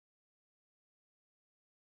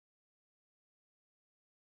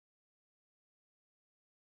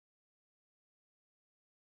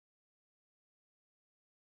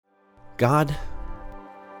God,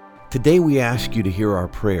 today we ask you to hear our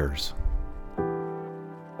prayers.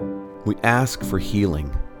 We ask for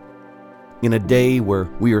healing. In a day where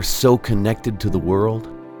we are so connected to the world,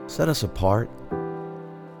 set us apart.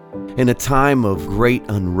 In a time of great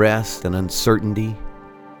unrest and uncertainty,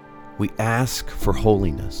 we ask for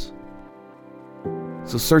holiness.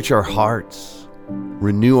 So search our hearts,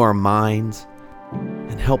 renew our minds,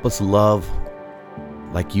 and help us love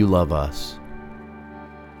like you love us.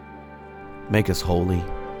 Make us holy.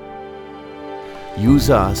 Use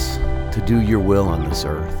us to do your will on this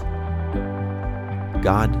earth.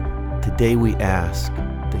 God, today we ask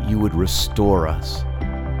that you would restore us.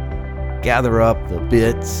 Gather up the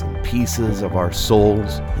bits and pieces of our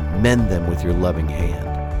souls and mend them with your loving hand.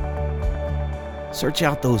 Search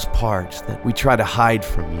out those parts that we try to hide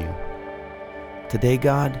from you. Today,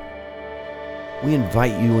 God, we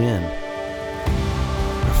invite you in.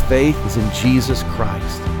 Our faith is in Jesus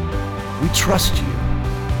Christ. We trust you.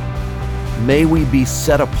 May we be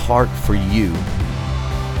set apart for you.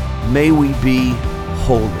 May we be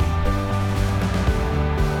holy.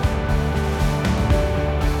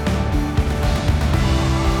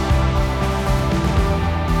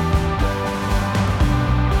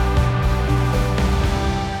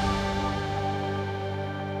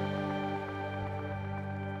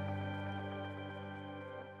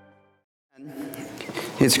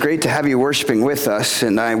 It's great to have you worshiping with us,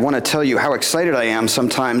 and I want to tell you how excited I am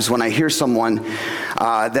sometimes when I hear someone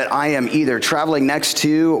that I am either traveling next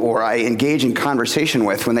to or I engage in conversation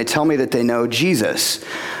with when they tell me that they know Jesus.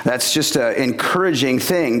 That's just an encouraging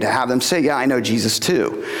thing to have them say, yeah, I know Jesus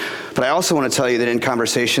too. But I also want to tell you that in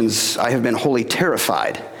conversations, I have been wholly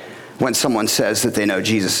terrified when someone says that they know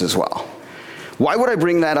Jesus as well. Why would I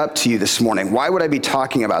bring that up to you this morning? Why would I be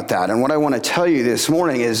talking about that? And what I want to tell you this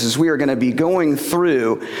morning is we are going to be going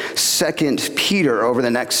through 2 Peter over the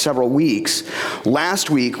next several weeks. Last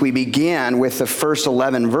week, we began with the first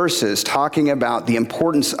 11 verses talking about the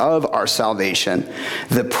importance of our salvation,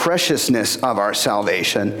 the preciousness of our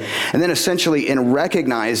salvation, and then essentially in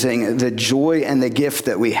recognizing the joy and the gift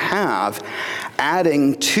that we have,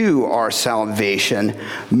 adding to our salvation,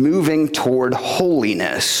 moving toward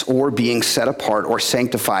holiness or being set apart or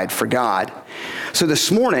sanctified for God. So this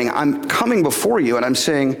morning, I'm coming before you and I'm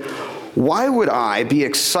saying, why would I be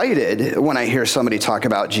excited when I hear somebody talk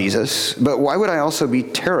about Jesus, but why would I also be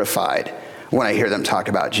terrified when I hear them talk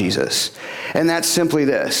about Jesus? And that's simply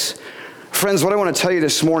this. Friends, what I want to tell you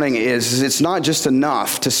this morning is it's not just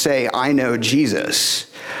enough to say, I know Jesus.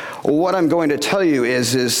 What I'm going to tell you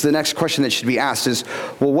is the next question that should be asked is,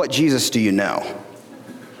 well, what Jesus do you know?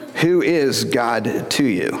 Who is God to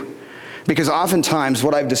you? Because oftentimes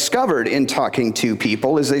what I've discovered in talking to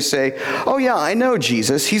people is they say, oh yeah, I know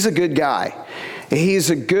Jesus. He's a good guy.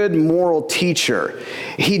 He's a good moral teacher.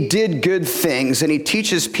 He did good things and he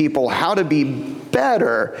teaches people how to be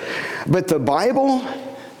better. But the Bible,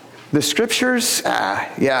 the scriptures,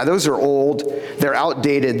 those are old. They're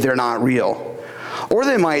outdated. They're not real. Or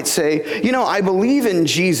they might say, I believe in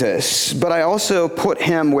Jesus, but I also put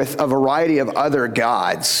him with a variety of other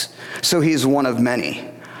gods, so he's one of many.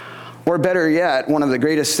 Or better yet, one of the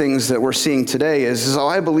greatest things that we're seeing today is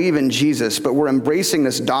I believe in Jesus, but we're embracing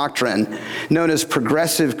this doctrine known as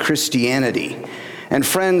progressive Christianity. And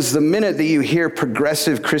friends, the minute that you hear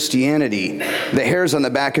progressive Christianity, the hairs on the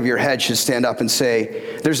back of your head should stand up and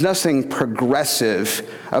say, there's nothing progressive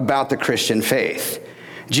about the Christian faith.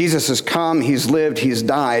 Jesus has come, he's lived, he's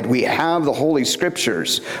died. We have the Holy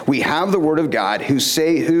Scriptures. We have the Word of God who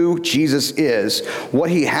say who Jesus is, what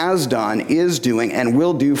he has done, is doing, and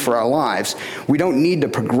will do for our lives. We don't need to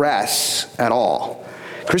progress at all.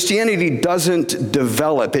 Christianity doesn't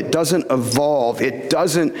develop, it doesn't evolve, it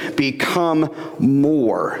doesn't become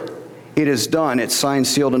more. It is done, it's signed,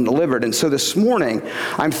 sealed, and delivered. And so this morning,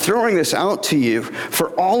 I'm throwing this out to you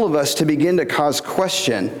for all of us to begin to cause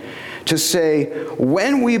question, to say,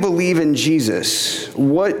 when we believe in Jesus,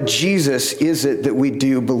 what Jesus is it that we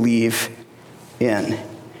do believe in?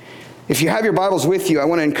 If you have your Bibles with you, I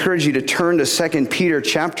want to encourage you to turn to 2 Peter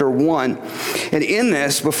chapter 1. And in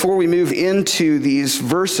this, before we move into these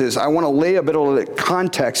verses, I want to lay a bit of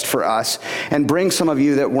context for us and bring some of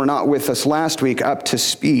you that were not with us last week up to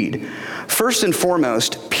speed. First and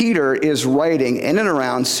foremost, Peter is writing in and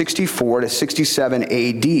around 64 to 67 AD.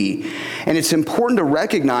 And it's important to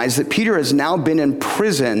recognize that Peter has now been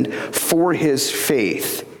imprisoned for his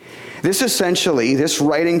faith. This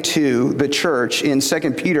writing to the church in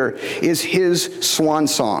 2 Peter is his swan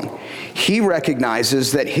song. He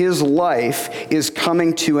recognizes that his life is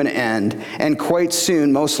coming to an end, and quite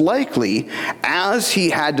soon, most likely, as he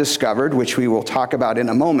had discovered, which we will talk about in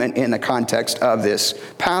a moment in the context of this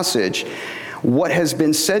passage, what has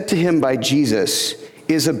been said to him by Jesus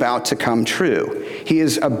is about to come true. He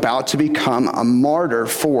is about to become a martyr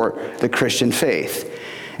for the Christian faith.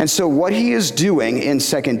 And so what he is doing in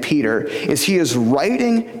 2 Peter is he is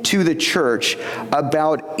writing to the church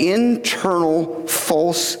about internal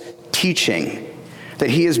false teaching that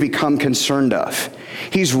he has become concerned of.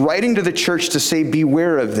 He's writing to the church to say,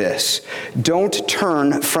 beware of this. Don't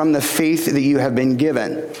turn from the faith that you have been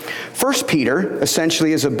given. 1 Peter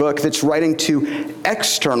essentially is a book that's writing to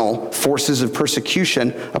external forces of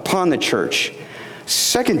persecution upon the church.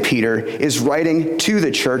 2 Peter is writing to the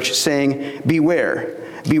church saying, beware.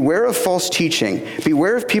 Beware of false teaching.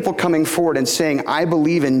 Beware of people coming forward and saying, I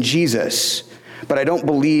believe in Jesus, but I don't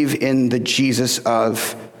believe in the Jesus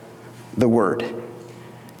of the Word.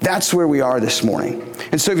 That's where we are this morning.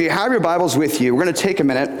 And so if you have your Bibles with you, we're going to take a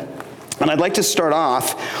minute, and I'd like to start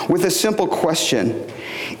off with a simple question.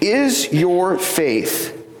 Is your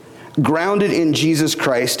faith grounded in Jesus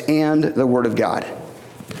Christ and the Word of God?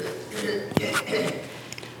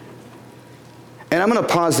 And I'm going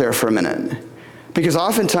to pause there for a minute, because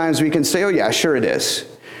oftentimes we can say, oh yeah, sure it is.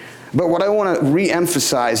 But what I want to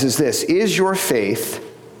re-emphasize is this. Is your faith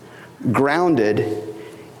grounded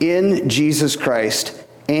in Jesus Christ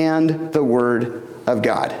and the Word of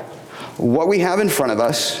God? What we have in front of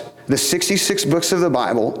us, the 66 books of the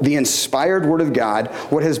Bible, the inspired Word of God,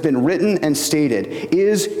 what has been written and stated,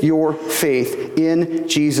 is your faith in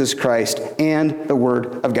Jesus Christ and the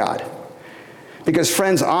Word of God. Because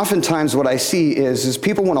friends, oftentimes what I see is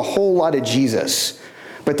people want a whole lot of Jesus,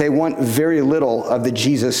 but they want very little of the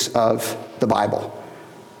Jesus of the Bible.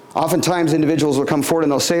 Oftentimes individuals will come forward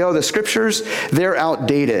and they'll say, oh, the scriptures, they're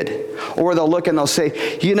outdated. Or they'll look and they'll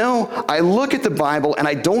say, you know, I look at the Bible and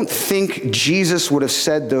I don't think Jesus would have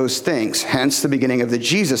said those things. Hence the beginning of the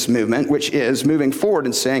Jesus movement, which is moving forward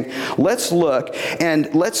and saying, let's look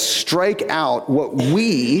and let's strike out what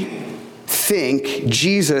we think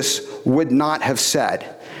Jesus would not have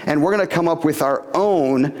said. And we're going to come up with our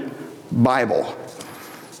own Bible.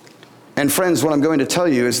 And friends, what I'm going to tell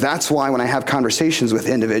you is that's why when I have conversations with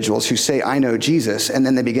individuals who say, I know Jesus, and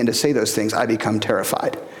then they begin to say those things, I become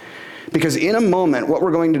terrified. Because in a moment, what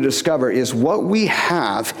we're going to discover is what we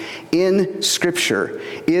have in Scripture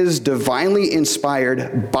is divinely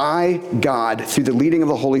inspired by God through the leading of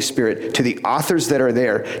the Holy Spirit to the authors that are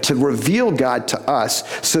there to reveal God to us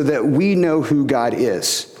so that we know who God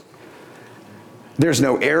is. There's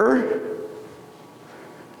no error.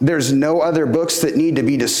 There's no other books that need to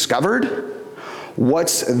be discovered.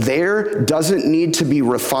 What's there doesn't need to be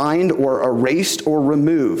refined or erased or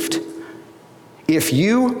removed. If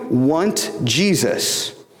you want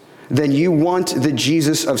Jesus, then you want the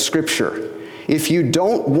Jesus of Scripture. If you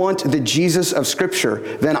don't want the Jesus of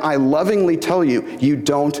Scripture, then I lovingly tell you, you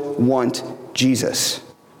don't want Jesus.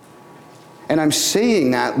 And I'm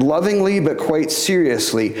saying that lovingly but quite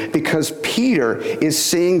seriously because Peter is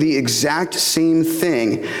saying the exact same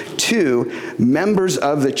thing to members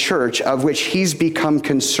of the church of which he's become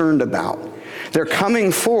concerned about. They're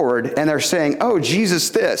coming forward and they're saying, oh, Jesus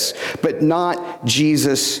this, but not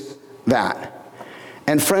Jesus that.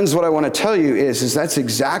 And friends, what I want to tell you is that's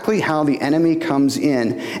exactly how the enemy comes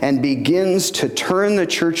in and begins to turn the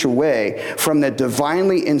church away from the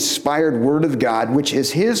divinely inspired Word of God, which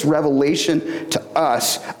is his revelation to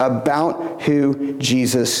us about who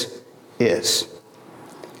Jesus is.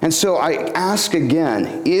 And so I ask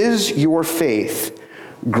again, is your faith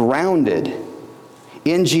grounded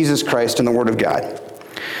in Jesus Christ and the Word of God?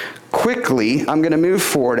 Quickly, I'm going to move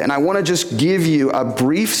forward, and I want to just give you a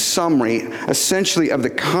brief summary, essentially, of the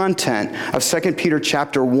content of 2 Peter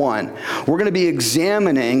chapter 1. We're going to be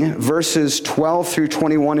examining verses 12 through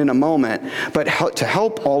 21 in a moment, but to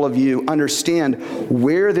help all of you understand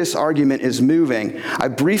where this argument is moving, I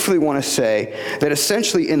briefly want to say that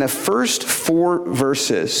essentially in the first 4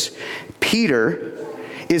 verses, Peter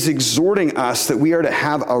is exhorting us that we are to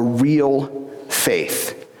have a real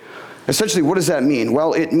faith. Essentially, what does that mean?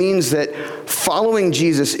 Well, it means that following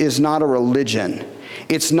Jesus is not a religion.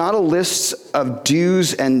 It's not a list of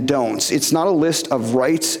do's and don'ts. It's not a list of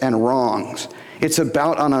rights and wrongs. It's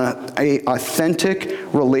about an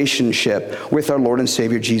authentic relationship with our Lord and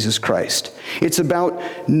Savior Jesus Christ. It's about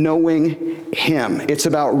knowing Him. It's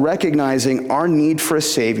about recognizing our need for a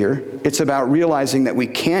Savior. It's about realizing that we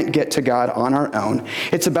can't get to God on our own.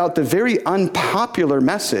 It's about the very unpopular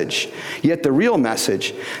message, yet the real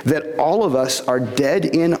message, that all of us are dead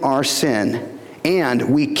in our sin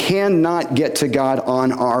and we cannot get to God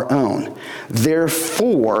on our own.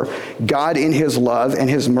 Therefore, God in his love and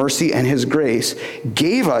his mercy and his grace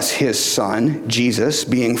gave us his Son, Jesus,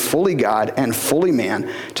 being fully God and fully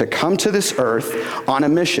man, to come to this earth on a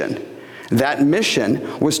mission. That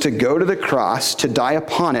mission was to go to the cross, to die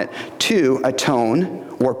upon it, to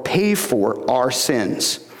atone or pay for our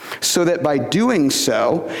sins, so that by doing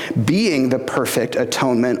so, being the perfect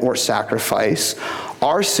atonement or sacrifice,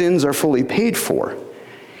 our sins are fully paid for.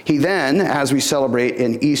 He then, as we celebrate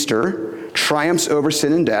in Easter, triumphs over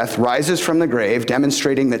sin and death, rises from the grave,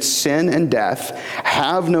 demonstrating that sin and death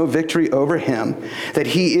have no victory over him, that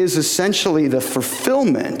he is essentially the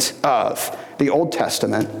fulfillment of the Old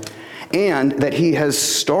Testament, and that he has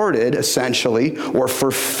started, essentially, or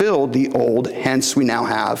fulfilled the old, hence we now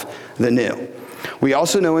have the new. We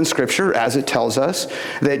also know in Scripture, as it tells us,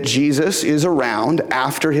 that Jesus is around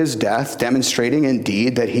after his death, demonstrating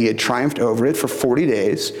indeed that he had triumphed over it for 40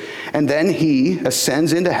 days, and then he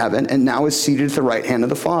ascends into heaven and now is seated at the right hand of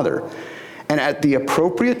the Father. And at the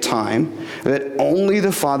appropriate time that only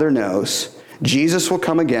the Father knows, Jesus will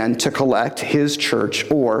come again to collect his church,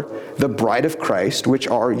 or the bride of Christ, which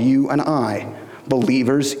are you and I,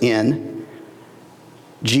 believers in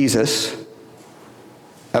Jesus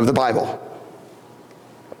of the Bible.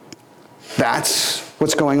 That's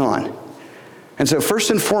what's going on. And so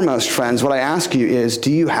first and foremost, friends, what I ask you is,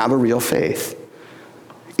 do you have a real faith?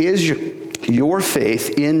 Is your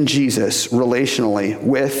faith in Jesus relationally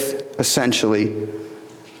with, essentially,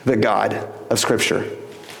 the God of Scripture?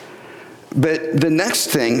 But the next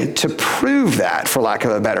thing to prove that, for lack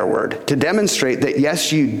of a better word, to demonstrate that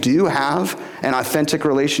yes, you do have an authentic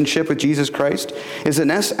relationship with Jesus Christ, is the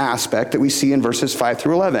next aspect that we see in verses 5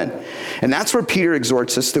 through 11. And that's where Peter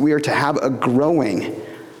exhorts us that we are to have a growing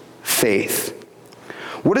faith.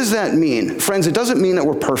 What does that mean? Friends, it doesn't mean that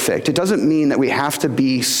we're perfect. It doesn't mean that we have to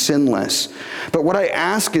be sinless. But what I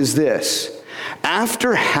ask is this: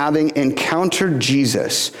 after having encountered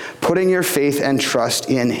Jesus, putting your faith and trust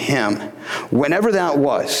in him, whenever that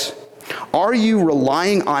was, are you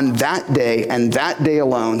relying on that day and that day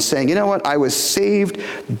alone, saying, you know what, I was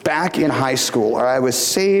saved back in high school, or I was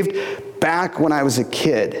saved back when I was a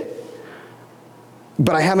kid,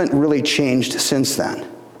 but I haven't really changed since then?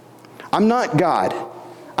 I'm not God.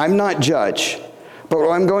 I'm not judge. But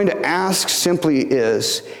what I'm going to ask simply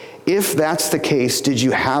is, if that's the case, did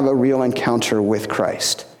you have a real encounter with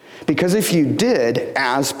Christ? Because if you did,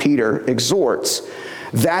 as Peter exhorts,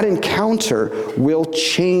 that encounter will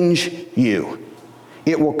change you.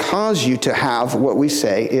 It will cause you to have what we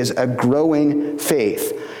say is a growing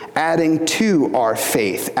faith, adding to our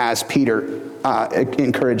faith, as Peter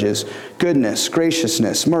encourages, goodness,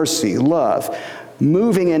 graciousness, mercy, love,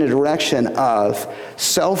 moving in a direction of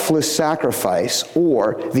selfless sacrifice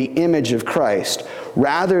or the image of Christ,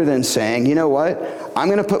 rather than saying, you know what, I'm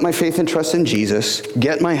going to put my faith and trust in Jesus,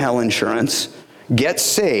 get my hell insurance, get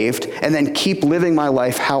saved, and then keep living my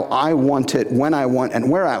life how I want it, when I want,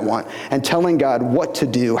 and where I want, and telling God what to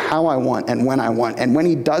do, how I want, and when I want. And when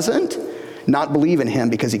he doesn't, not believe in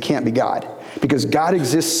him because he can't be God. Because God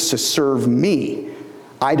exists to serve me.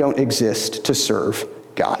 I don't exist to serve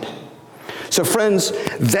God. So friends,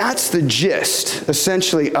 that's the gist,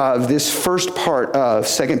 essentially, of this first part of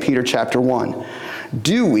 2 Peter chapter 1.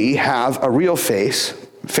 Do we have a real faith?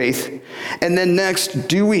 And then next,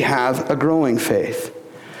 do we have a growing faith?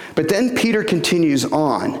 But then Peter continues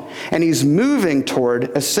on, and he's moving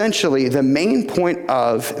toward, essentially, the main point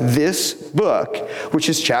of this book, which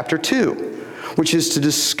is chapter 2, which is to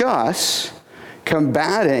discuss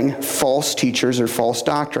combating false teachers or false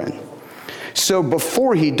doctrine. So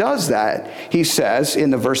before he does that, he says in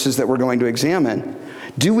the verses that we're going to examine,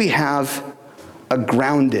 do we have a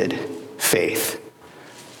grounded faith?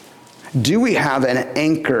 Do we have an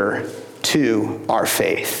anchor to our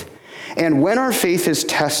faith? And when our faith is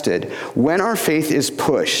tested, when our faith is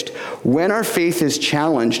pushed, when our faith is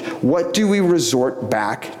challenged, what do we resort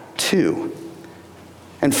back to?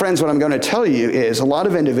 And friends, what I'm going to tell you is a lot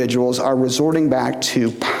of individuals are resorting back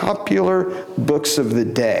to popular books of the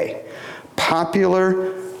day,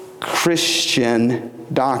 popular Christian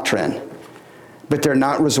doctrine, but they're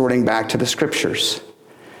not resorting back to the Scriptures.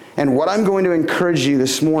 And what I'm going to encourage you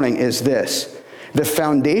this morning is this: the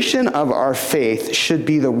foundation of our faith should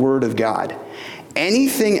be the Word of God.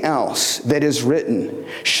 Anything else that is written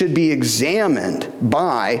should be examined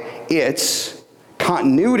by its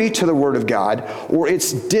continuity to the Word of God or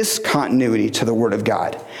its discontinuity to the Word of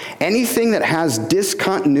God. Anything that has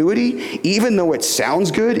discontinuity, even though it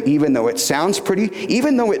sounds good, even though it sounds pretty,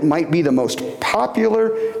 even though it might be the most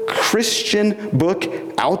popular Christian book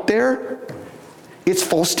out there, it's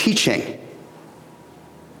false teaching.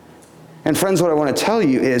 And friends, what I want to tell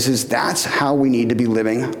you is that's how we need to be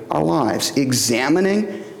living our lives.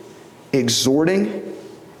 Examining, exhorting,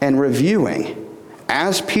 and reviewing,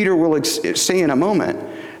 as Peter will say in a moment,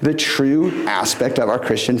 the true aspect of our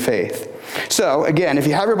Christian faith. So, again, if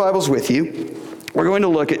you have your Bibles with you, we're going to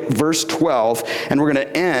look at verse 12, and we're going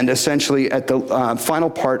to end essentially at the final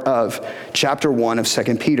part of chapter 1 of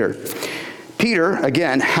 2 Peter. Peter,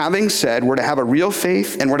 again, having said we're to have a real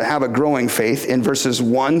faith and we're to have a growing faith in verses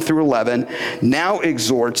 1 through 11, now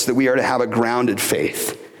exhorts that we are to have a grounded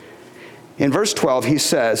faith. In verse 12, he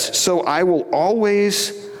says, "So I will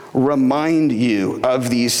always remind you of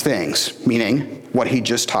these things," meaning what he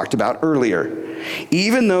just talked about earlier,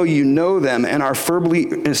 "even though you know them and are firmly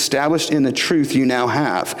established in the truth you now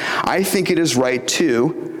have. I think it is right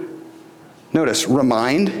to," notice,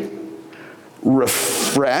 "remind,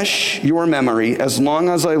 refresh your memory as long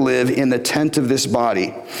as I live in the tent of this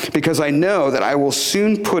body, because I know that I will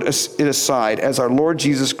soon put it aside as our Lord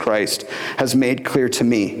Jesus Christ has made clear to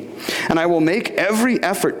me. And I will make every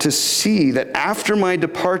effort to see that after my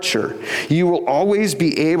departure, you will always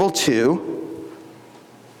be able to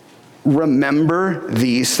remember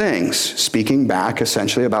these things," speaking back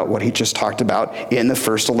essentially about what he just talked about in the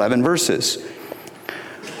first 11 verses.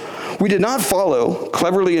 We did not follow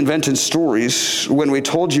cleverly invented stories when we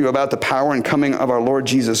told you about the power and coming of our Lord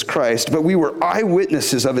Jesus Christ, but we were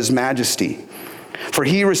eyewitnesses of his majesty. For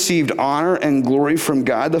he received honor and glory from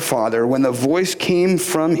God the Father when the voice came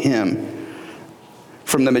from him,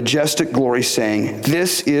 from the majestic glory, saying,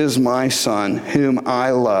 "This is my Son, whom I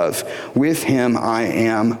love. With him I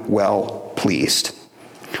am well pleased."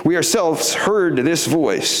 We ourselves heard this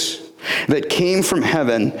voice that came from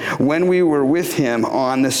heaven when we were with him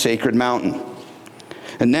on the sacred mountain.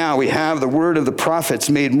 And now we have the word of the prophets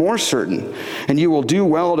made more certain, and you will do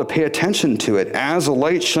well to pay attention to it as a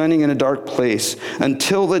light shining in a dark place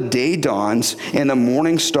until the day dawns and the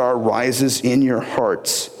morning star rises in your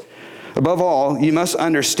hearts. Above all, you must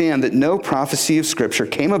understand that no prophecy of Scripture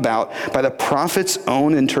came about by the prophet's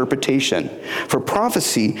own interpretation. For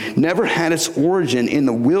prophecy never had its origin in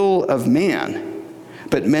the will of man,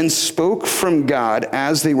 but men spoke from God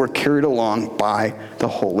as they were carried along by the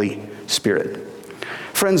Holy Spirit.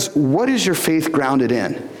 Friends, what is your faith grounded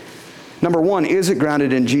in? Number one, is it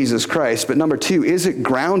grounded in Jesus Christ? But number two, is it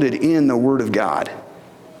grounded in the Word of God?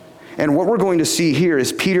 And what we're going to see here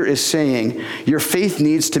is Peter is saying your faith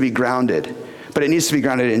needs to be grounded, but it needs to be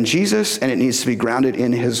grounded in Jesus and it needs to be grounded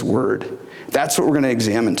in his word. That's what we're going to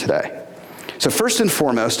examine today. So first and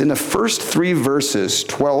foremost, in the first 3 verses,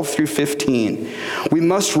 12 through 15, we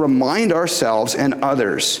must remind ourselves and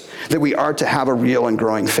others that we are to have a real and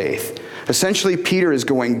growing faith. Essentially, Peter is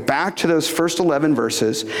going back to those first 11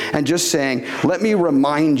 verses and just saying, let me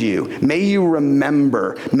remind you, may you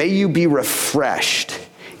remember, may you be refreshed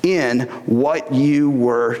in what you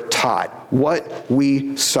were taught, what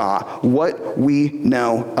we saw, what we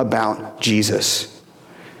know about Jesus.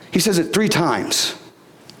 He says it 3 times.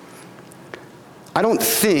 I don't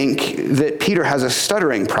think that Peter has a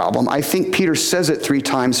stuttering problem. I think Peter says it 3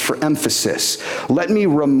 times for emphasis. Let me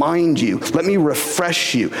remind you, let me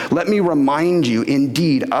refresh you, let me remind you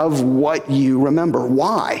indeed of what you remember.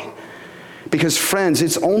 Why? Because friends,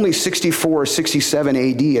 it's only 64 or 67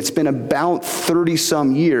 AD. It's been about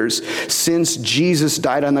 30-some years since Jesus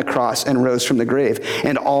died on the cross and rose from the grave.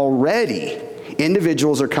 And already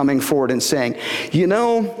individuals are coming forward and saying, you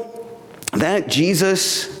know, that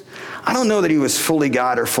Jesus, I don't know that he was fully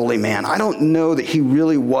God or fully man. I don't know that he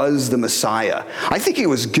really was the Messiah. I think he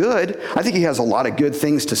was good. I think he has a lot of good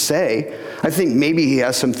things to say. I think maybe he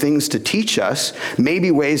has some things to teach us,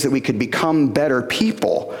 maybe ways that we could become better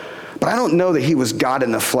people. But I don't know that he was God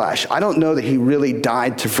in the flesh. I don't know that he really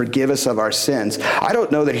died to forgive us of our sins. I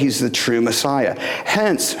don't know that he's the true Messiah.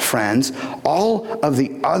 Hence, friends, all of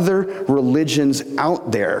the other religions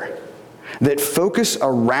out there that focus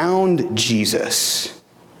around Jesus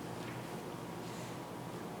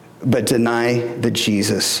but deny the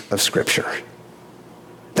Jesus of Scripture.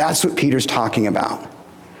 That's what Peter's talking about.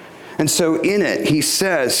 And so in it, he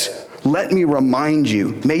says, let me remind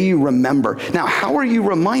you, may you remember. Now, how are you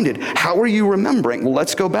reminded? How are you remembering? Well,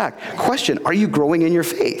 let's go back. Question, are you growing in your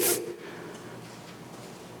faith?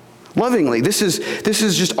 Lovingly, this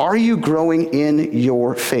is just, are you growing in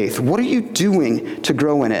your faith? What are you doing to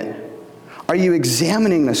grow in it? Are you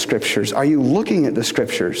examining the Scriptures? Are you looking at the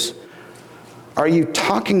Scriptures? Are you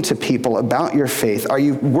talking to people about your faith? Are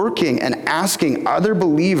you working and asking other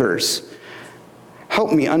believers,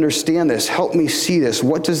 help me understand this, help me see this,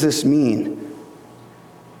 what does this mean?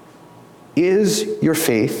 Is your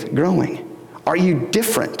faith growing? Are you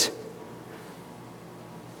different?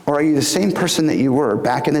 Or are you the same person that you were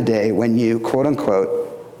back in the day when you, quote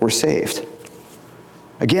unquote, were saved?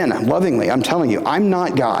 Again, lovingly, I'm telling you, I'm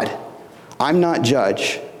not God. I'm not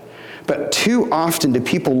judge. But too often do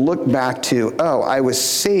people look back to, oh, I was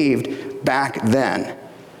saved back then.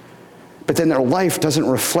 But then their life doesn't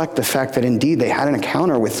reflect the fact that indeed they had an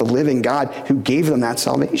encounter with the living God who gave them that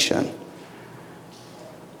salvation.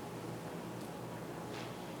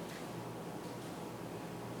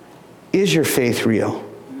 Is your faith real?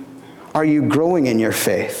 Are you growing in your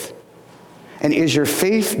faith? And is your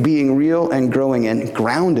faith being real and growing and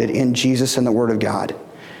grounded in Jesus and the Word of God?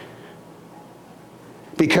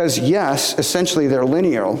 Because yes, essentially they're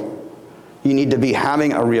linear. You need to be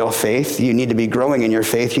having a real faith. You need to be growing in your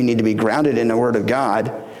faith. You need to be grounded in the Word of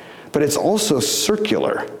God. But it's also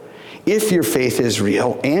circular. If your faith is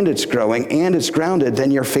real and it's growing and it's grounded,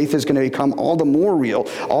 then your faith is going to become all the more real.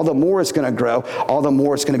 All the more it's going to grow. All the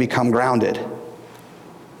more it's going to become grounded.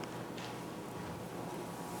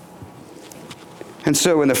 And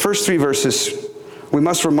so in the first 3 verses, we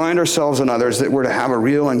must remind ourselves and others that we're to have a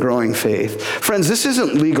real and growing faith. Friends, this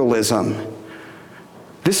isn't legalism.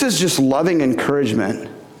 This is just loving encouragement.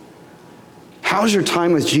 How's your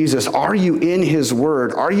time with Jesus? Are you in His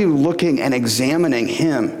Word? Are you looking and examining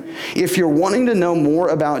Him? If you're wanting to know more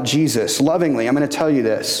about Jesus, lovingly, I'm going to tell you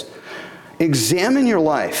this. Examine your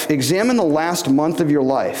life. Examine the last month of your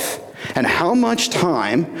life and how much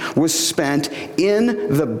time was spent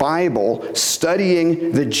in the Bible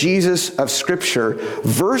studying the Jesus of Scripture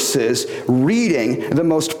versus reading the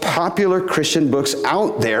most popular Christian books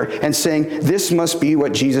out there and saying, this must be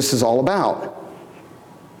what Jesus is all about.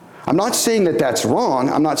 I'm not saying that that's wrong.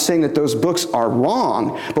 I'm not saying that those books are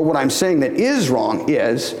wrong. But what I'm saying that is wrong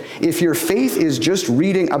is if your faith is just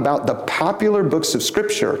reading about the popular books of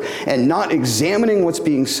Scripture and not examining what's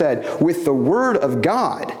being said with the Word of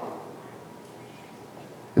God,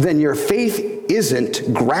 then your faith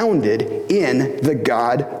isn't grounded in the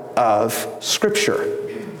God of Scripture.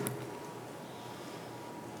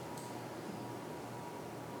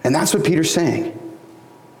 And that's what Peter's saying.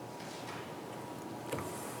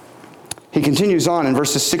 He continues on in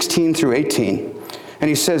verses 16 through 18, and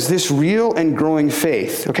he says, this real and growing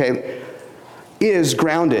faith, okay, is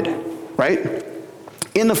grounded, right,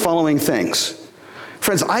 in the following things.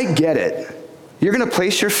 Friends, I get it. You're going to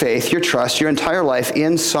place your faith, your trust, your entire life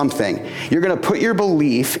in something. You're going to put your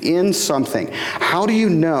belief in something. How do you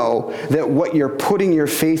know that what you're putting your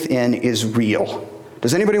faith in is real?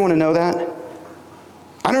 Does anybody want to know that?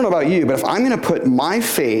 I don't know about you, but if I'm going to put my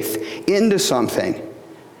faith into something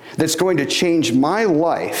that's going to change my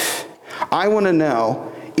life, I want to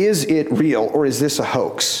know, is it real or is this a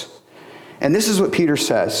hoax? And this is what Peter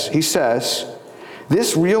says. He says,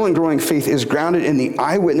 this real and growing faith is grounded in the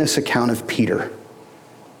eyewitness account of Peter.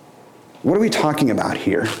 What are we talking about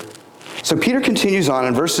here? So Peter continues on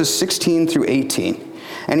in verses 16 through 18.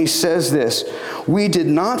 And he says this, we did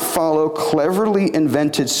not follow cleverly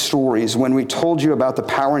invented stories when we told you about the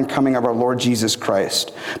power and coming of our Lord Jesus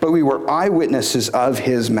Christ, but we were eyewitnesses of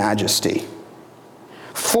His majesty.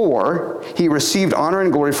 For he received honor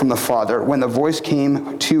and glory from the Father when the voice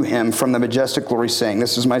came to him from the majestic glory saying,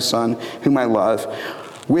 this is my Son whom I love.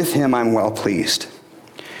 With him I'm well pleased.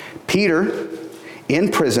 Peter,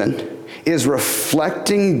 in prison, is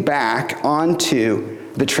reflecting back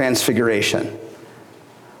onto the transfiguration.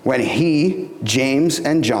 When he, James,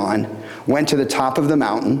 and John went to the top of the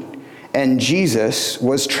mountain, and Jesus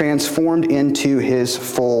was transformed into His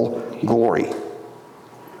full glory.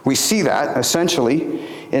 We see that, essentially,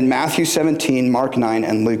 in Matthew 17, Mark 9,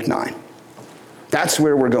 and Luke 9. That's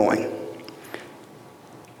where we're going.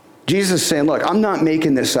 Jesus is saying, look, I'm not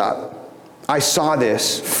making this up. I saw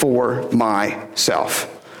this for myself.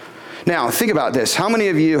 Now, think about this. How many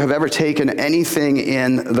of you have ever taken anything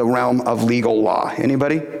in the realm of legal law?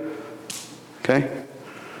 Anybody? Okay.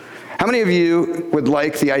 How many of you would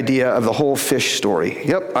like the idea of the whole fish story?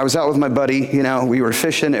 Yep, I was out with my buddy, we were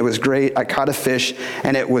fishing, it was great. I caught a fish,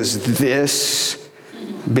 and it was this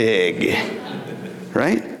big,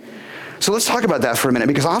 right? So let's talk about that for a minute,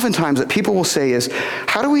 because oftentimes what people will say is,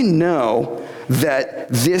 how do we know that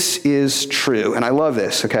this is true? And I love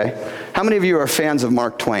this, okay? How many of you are fans of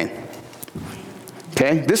Mark Twain?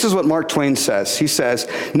 Okay, this is what Mark Twain says. He says,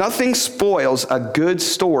 nothing spoils a good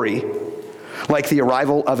story like the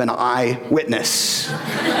arrival of an eyewitness,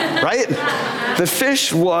 right? The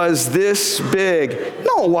fish was this big.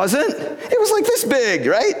 No, it wasn't. It was like this big,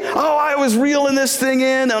 right? Oh, I was reeling this thing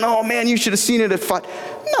in, and oh man, you should have seen it at fun.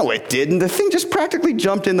 No, it didn't. The thing just practically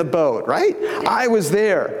jumped in the boat, right? I was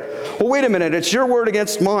there. Well, wait a minute, it's your word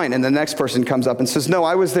against mine. And the next person comes up and says, no,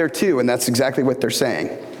 I was there too, and that's exactly what they're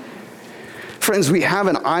saying. Friends, we have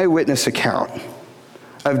an eyewitness account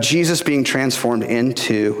of Jesus being transformed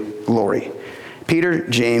into glory. Peter,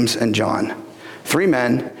 James, and John, 3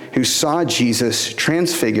 men who saw Jesus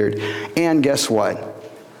transfigured, and guess what?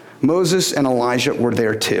 Moses and Elijah were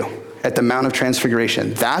there too, at the Mount of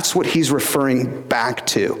Transfiguration. That's what he's referring back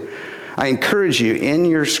to. I encourage you in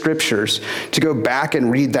your scriptures to go back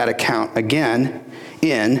and read that account again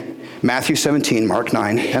in Matthew 17, Mark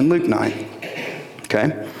 9, and Luke 9.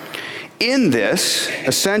 Okay? In this,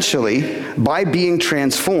 essentially, by being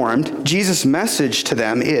transformed, Jesus' message to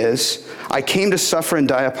them is, I came to suffer and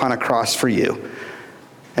die upon a cross for you.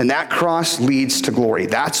 And that cross leads to glory.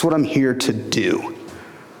 That's what I'm here to do.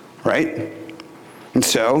 Right? And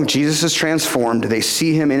so, Jesus is transformed. They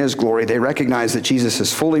see him in his glory. They recognize that Jesus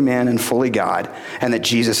is fully man and fully God, and that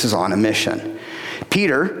Jesus is on a mission.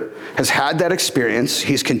 Peter has had that experience.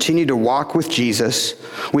 He's continued to walk with Jesus.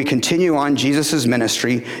 We continue on Jesus'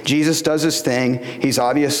 ministry. Jesus does his thing. He's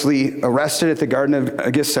obviously arrested at the Garden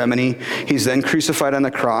of Gethsemane. He's then crucified on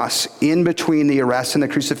the cross. In between the arrest and the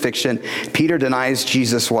crucifixion, Peter denies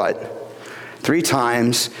Jesus what? 3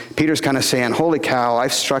 times. Peter's kind of saying, holy cow,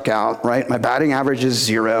 I've struck out, right? My batting average is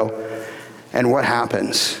 0. And what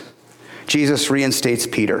happens? Jesus reinstates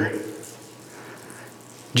Peter.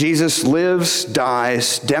 Jesus lives,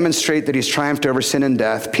 dies, demonstrate that he's triumphed over sin and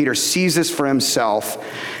death. Peter sees this for himself.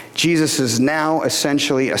 Jesus is now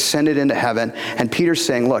essentially ascended into heaven. And Peter's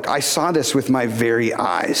saying, look, I saw this with my very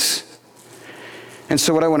eyes. And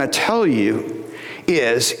so what I want to tell you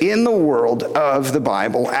is, in the world of the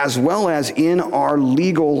Bible, as well as in our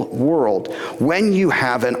legal world, when you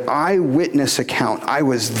have an eyewitness account, I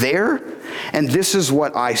was there, and this is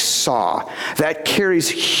what I saw, that carries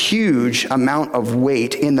huge amount of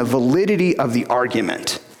weight in the validity of the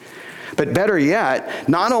argument. But better yet,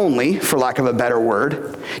 not only, for lack of a better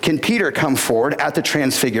word, can Peter come forward at the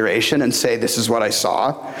transfiguration and say, this is what I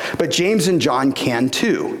saw, but James and John can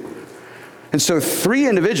too. And so 3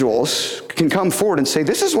 individuals can come forward and say,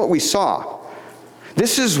 this is what we saw.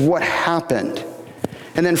 This is what happened.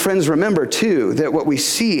 And then, friends, remember, too, that what we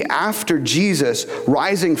see after Jesus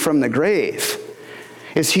rising from the grave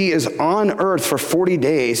is he is on earth for 40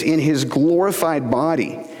 days in his glorified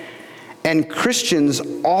body. And Christians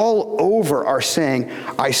all over are saying,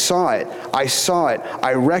 I saw it,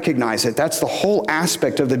 I recognize it. That's the whole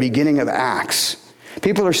aspect of the beginning of Acts.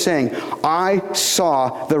 People are saying, I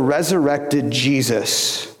saw the resurrected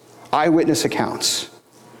Jesus. Eyewitness accounts.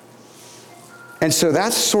 And so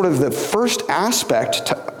that's sort of the first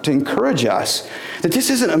aspect to encourage us that this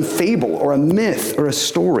isn't a fable or a myth or a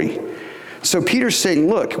story. So Peter's saying,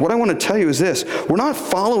 look, what I want to tell you is this. We're not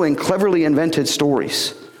following cleverly invented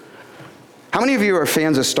stories. How many of you are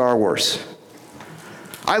fans of Star Wars?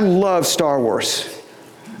 I love Star Wars.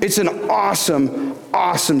 It's an awesome,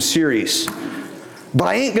 awesome series. But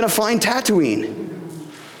I ain't going to find Tatooine.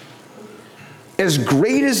 As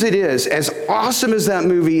great as it is, as awesome as that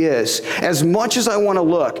movie is, as much as I want to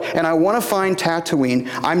look and I want to find Tatooine,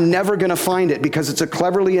 I'm never going to find it because it's a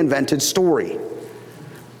cleverly invented story.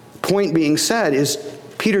 Point being said is,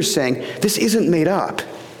 Peter's saying, this isn't made up.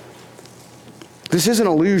 This isn't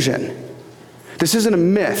illusion. This isn't a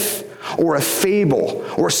myth or a fable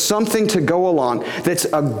or something to go along that's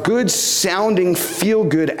a good sounding,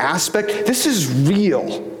 feel-good aspect. This is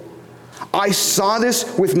real. I saw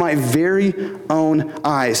this with my very own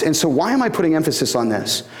eyes. And so why am I putting emphasis on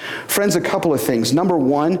this? Friends, a couple of things. Number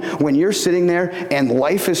one, when you're sitting there and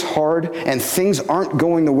life is hard and things aren't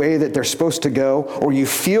going the way that they're supposed to go, or you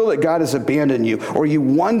feel that God has abandoned you, or you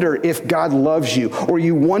wonder if God loves you, or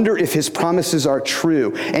you wonder if his promises are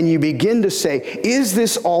true, and you begin to say, is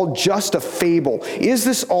this all just a fable? Is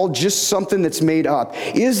this all just something that's made up?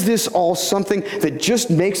 Is this all something that just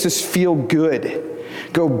makes us feel good?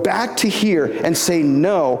 Go back to here and say,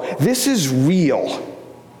 no, this is real.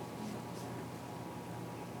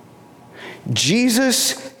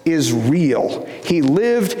 Jesus is real. He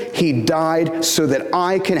lived, he died so that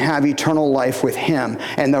I can have eternal life with him.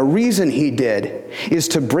 And the reason he did is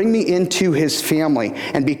to bring me into his family.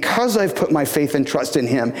 And because I've put my faith and trust in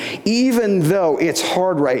him, even though it's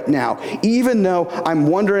hard right now, even though I'm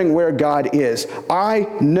wondering where God is, I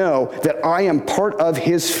know that I am part of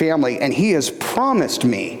his family and he has promised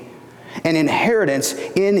me an inheritance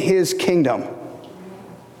in his kingdom.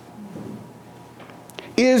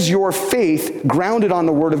 Is your faith grounded on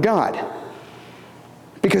the Word of God?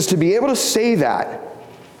 Because to be able to say that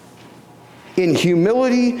in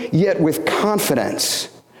humility yet with confidence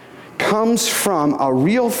comes from a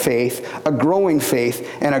real faith, a growing faith,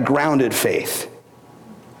 and a grounded faith.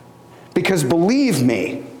 Because believe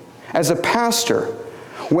me, as a pastor,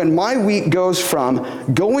 When my week goes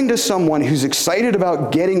from going to someone who's excited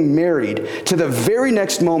about getting married to the very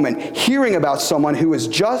next moment hearing about someone who has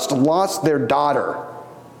just lost their daughter,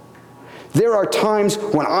 there are times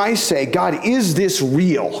when I say, God, is this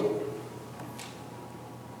real?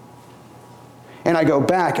 And I go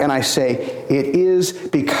back and I say, it is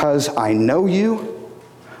because I know you,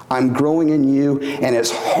 I'm growing in you, and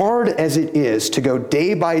as hard as it is to go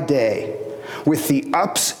day by day with the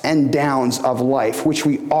ups and downs of life, which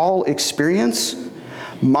we all experience,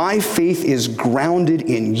 my faith is grounded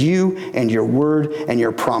in you and your word and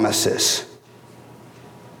your promises.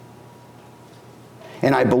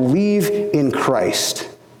 And I believe in Christ.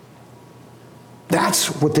 That's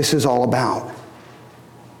what this is all about.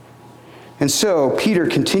 And so Peter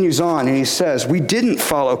continues on and he says, we didn't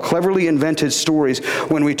follow cleverly invented stories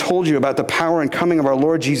when we told you about the power and coming of our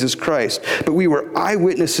Lord Jesus Christ, but we were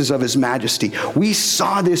eyewitnesses of his majesty. We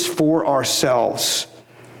saw this for ourselves.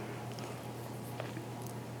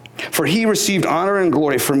 For he received honor and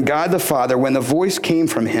glory from God the Father when the voice came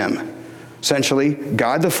from him. Essentially,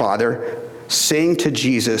 God the Father saying to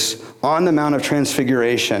Jesus on the Mount of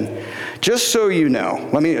Transfiguration, just so you know,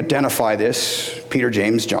 let me identify this, Peter,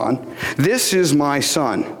 James, John. This is my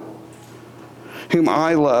Son, whom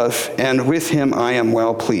I love, and with him I am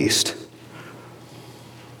well pleased.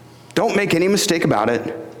 Don't make any mistake about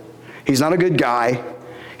it. He's not a good guy.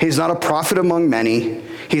 He's not a prophet among many.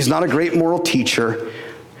 He's not a great moral teacher.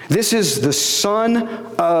 This is the Son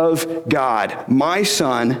of God, my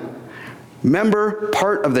Son, member,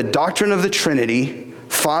 part of the doctrine of the Trinity,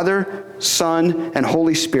 Father, Son, and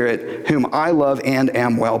Holy Spirit, whom I love and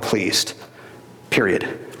am well pleased.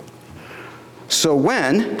 Period. So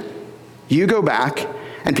when you go back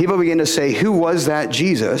and people begin to say, who was that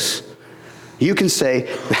Jesus? You can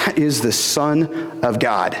say, that is the Son of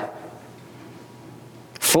God.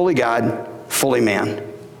 Fully God, fully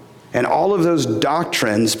man. And all of those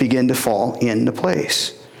doctrines begin to fall into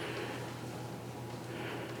place.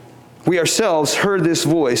 We ourselves heard this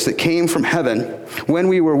voice that came from heaven when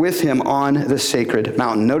we were with him on the sacred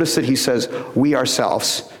mountain. Notice that he says, we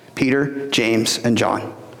ourselves, Peter, James, and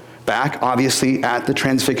John. Back, obviously, at the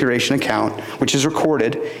Transfiguration account, which is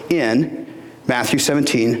recorded in Matthew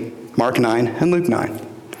 17, Mark 9, and Luke 9.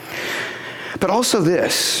 But also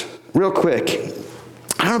this, real quick,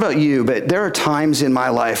 I don't know about you, but there are times in my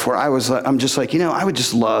life where I'm just like, I'd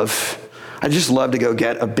just love to go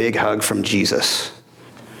get a big hug from Jesus.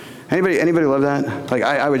 Anybody love that? Like,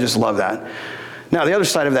 I would just love that. Now, the other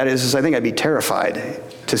side of that is I think I'd be terrified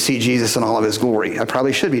to see Jesus in all of his glory. I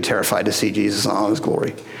probably should be terrified to see Jesus in all of his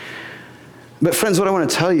glory. But friends, what I want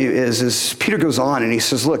to tell you is Peter goes on and he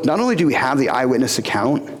says, look, not only do we have the eyewitness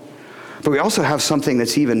account, but we also have something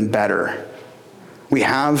that's even better. We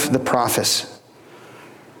have the prophets.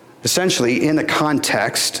 Essentially, in the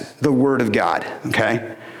context, the Word of God,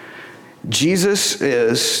 okay? Jesus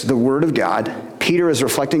is the Word of God. Peter is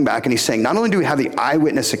reflecting back and he's saying, not only do we have the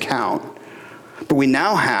eyewitness account, but we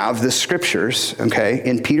now have the scriptures, okay?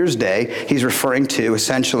 In Peter's day, he's referring to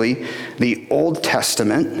essentially the Old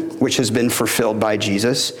Testament, which has been fulfilled by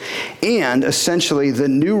Jesus, and essentially the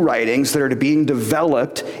new writings that are being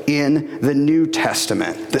developed in the New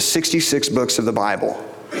Testament, the 66 books of the Bible.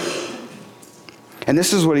 And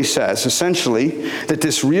this is what he says, essentially, that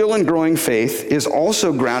this real and growing faith is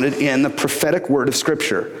also grounded in the prophetic word of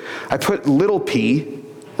Scripture. I put little p,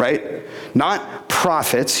 right? Not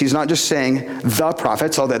prophets. He's not just saying the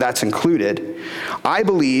prophets, although that's included. I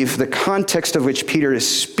believe the context of which Peter is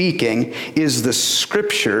speaking is the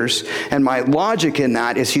Scriptures, and my logic in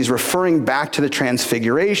that is he's referring back to the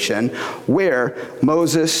Transfiguration, where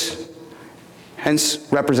Moses, hence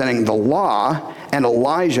representing the law, and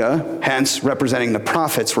Elijah, hence representing the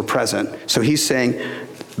prophets, were present. So he's saying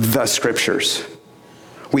the Scriptures.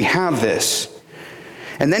 We have this.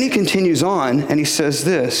 And then he continues on and he says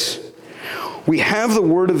this, we have the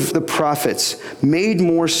word of the prophets made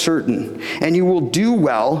more certain, and you will do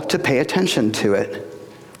well to pay attention to it.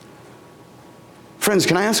 Friends,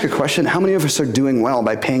 can I ask a question? How many of us are doing well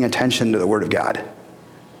by paying attention to the Word of God?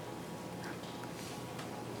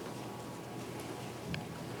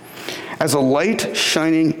 As a light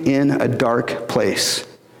shining in a dark place.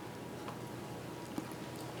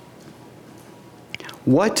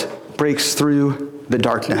 What breaks through the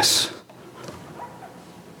darkness?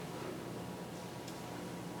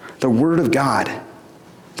 The Word of God,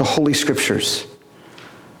 the Holy Scriptures.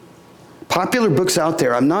 Popular books out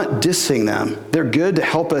there, I'm not dissing them. They're good to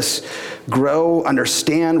help us grow,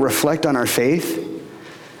 understand, reflect on our faith.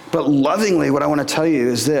 But lovingly, what I want to tell you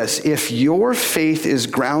is this. If your faith is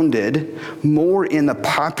grounded more in the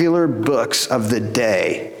popular books of the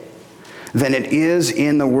day than it is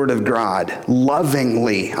in the Word of God.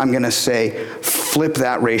 Lovingly, I'm going to say, flip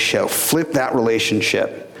that ratio, flip that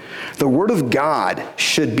relationship. The Word of God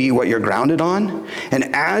should be what you're grounded on.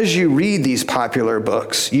 And as you read these popular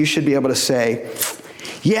books, you should be able to say,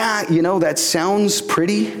 yeah, that sounds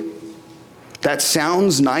pretty. That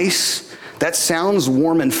sounds nice. That sounds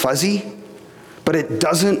warm and fuzzy. But it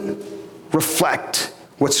doesn't reflect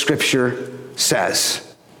what Scripture says.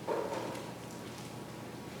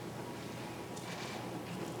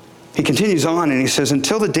 He continues on and he says,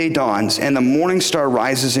 until the day dawns and the morning star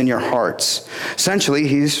rises in your hearts. Essentially,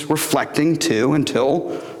 he's reflecting to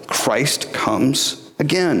until Christ comes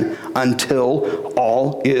again, until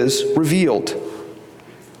all is revealed.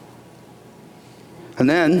 And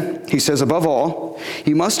then he says, above all,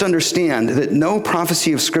 you must understand that no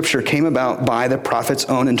prophecy of Scripture came about by the prophet's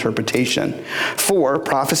own interpretation. For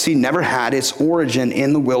prophecy never had its origin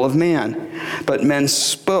in the will of man, but men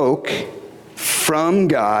spoke from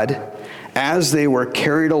God as they were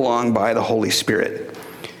carried along by the Holy Spirit.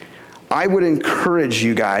 I would encourage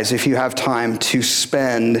you guys, if you have time, to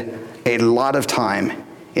spend a lot of time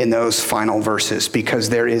in those final verses, because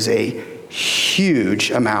there is a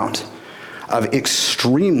huge amount of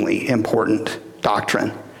extremely important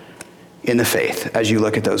doctrine in the faith as you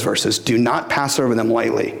look at those verses. Do not pass over them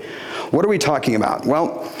lightly. What are we talking about?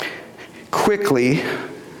 Well, quickly,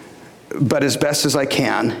 but as best as I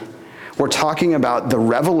can, we're talking about the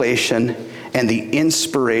revelation and the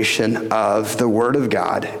inspiration of the Word of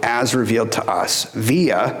God as revealed to us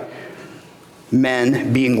via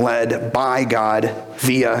men being led by God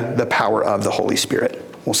via the power of the Holy Spirit.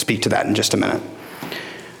 We'll speak to that in just a minute.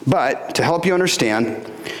 But to help you understand,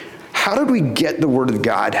 how did we get the Word of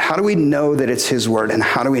God? How do we know that it's His Word? And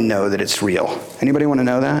how do we know that it's real? Anybody want to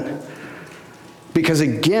know that? Because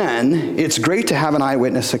again, it's great to have an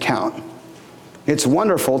eyewitness account. It's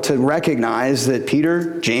wonderful to recognize that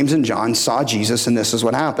Peter, James, and John saw Jesus and this is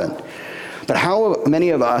what happened. But how many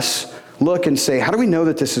of us look and say, how do we know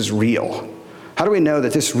that this is real? How do we know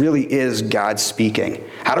that this really is God speaking?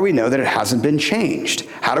 How do we know that it hasn't been changed?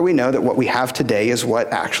 How do we know that what we have today is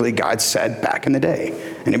what actually God said back in the day?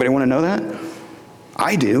 Anybody want to know that?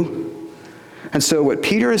 I do. And so what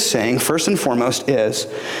Peter is saying, first and foremost, is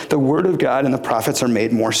the Word of God and the prophets are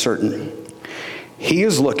made more certain. He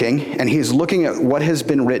is looking, and he's looking at what has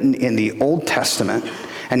been written in the Old Testament,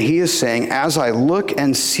 and he is saying, as I look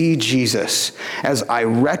and see Jesus, as I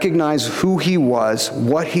recognize who he was,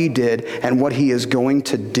 what he did, and what he is going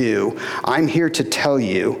to do, I'm here to tell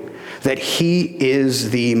you that he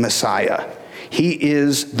is the Messiah. He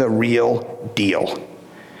is the real deal.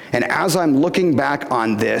 And as I'm looking back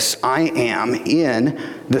on this, I am in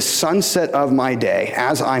the sunset of my day,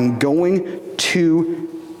 as I'm going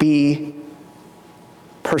to be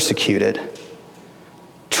persecuted,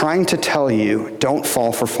 trying to tell you, don't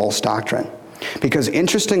fall for false doctrine. Because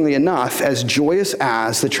interestingly enough, as joyous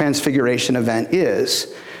as the transfiguration event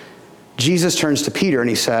is, Jesus turns to Peter and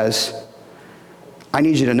he says, I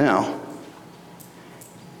need you to know,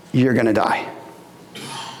 you're going to die.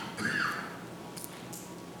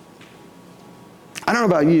 I don't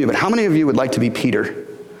know about you, but how many of you would like to be Peter?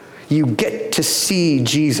 You get to see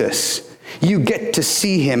Jesus. You get to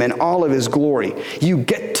see him in all of his glory. You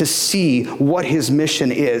get to see what his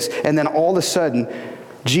mission is. And then all of a sudden,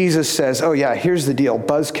 Jesus says, oh yeah, here's the deal.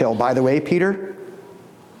 Buzzkill. By the way, Peter,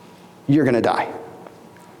 you're going to die.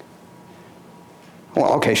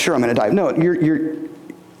 Well, okay, sure, I'm going to die. No,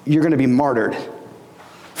 you're going to be martyred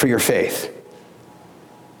for your faith.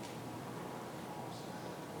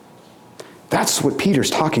 That's what Peter's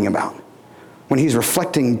talking about when he's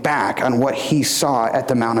reflecting back on what he saw at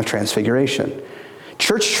the Mount of Transfiguration.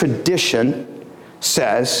 Church tradition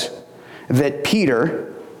says that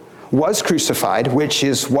Peter was crucified, which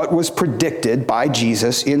is what was predicted by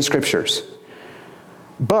Jesus in Scriptures.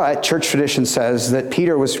 But church tradition says that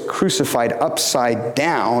Peter was crucified upside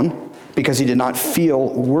down because he did not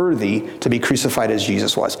feel worthy to be crucified as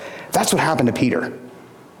Jesus was. That's what happened to Peter.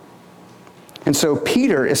 And so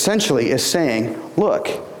Peter essentially is saying, look,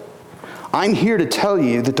 I'm here to tell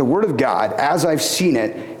you that the Word of God, as I've seen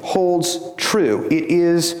it, holds true. It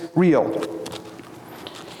is real.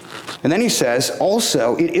 And then he says,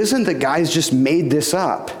 also, it isn't that guys just made this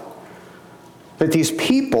up, but these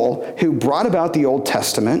people who brought about the Old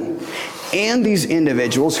Testament and these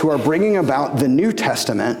individuals who are bringing about the New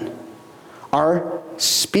Testament are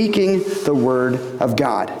speaking the Word of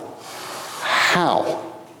God.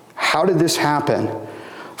 How? How did this happen?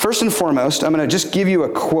 First and foremost, I'm going to just give you a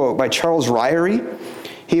quote by Charles Ryrie.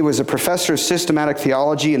 He was a professor of systematic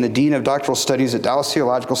theology and the dean of doctoral studies at Dallas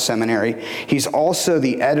Theological Seminary. He's also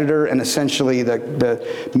the editor and essentially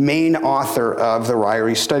the main author of the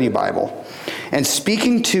Ryrie Study Bible. And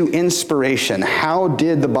speaking to inspiration, how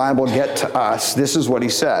did the Bible get to us? This is what he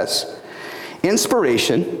says.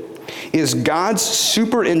 Inspiration is God's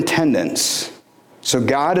superintendence. So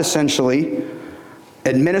God essentially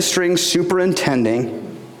administering,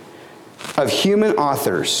 superintending of human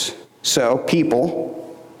authors, so people,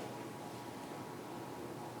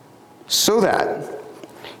 so that,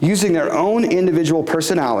 using their own individual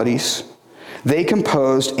personalities, they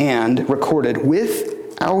composed and recorded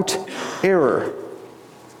without error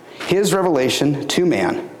his revelation to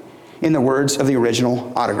man in the words of the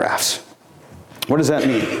original autographs. What does that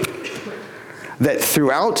mean? That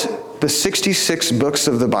throughout the 66 books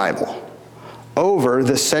of the Bible, over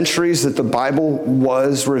the centuries that the Bible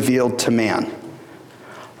was revealed to man,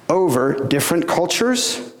 over different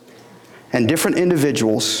cultures and different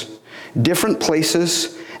individuals, different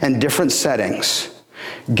places and different settings,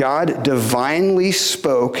 God divinely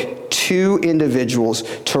spoke to individuals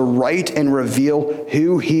to write and reveal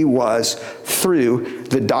who he was through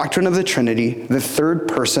the doctrine of the Trinity, the third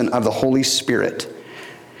person of the Holy Spirit.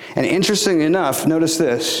 And interestingly enough, notice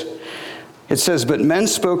this. It says, but men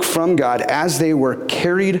spoke from God as they were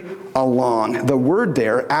carried along. The word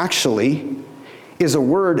there actually is a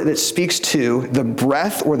word that speaks to the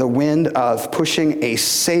breath or the wind of pushing a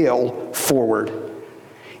sail forward.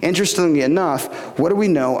 Interestingly enough, what do we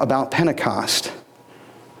know about Pentecost?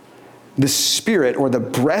 The Spirit or the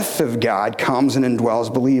breath of God comes and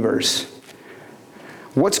indwells believers.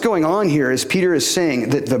 What's going on here is Peter is saying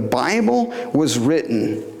that the Bible was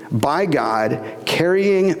written by God,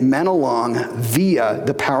 carrying men along via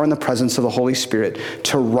the power and the presence of the Holy Spirit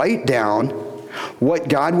to write down what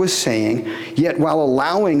God was saying, yet while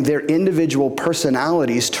allowing their individual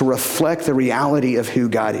personalities to reflect the reality of who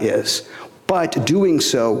God is, but doing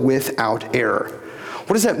so without error.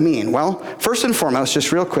 What does that mean? Well, first and foremost,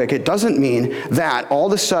 just real quick, it doesn't mean that all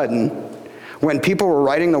of a sudden, when people were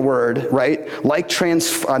writing the word, right, like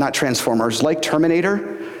like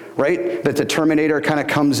Terminator, right, that the Terminator kind of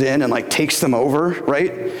comes in and like takes them over,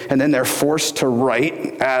 right, and then they're forced to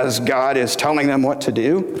write as God is telling them what to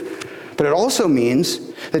do. But it also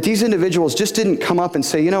means that these individuals just didn't come up and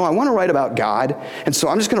say, I want to write about God, and so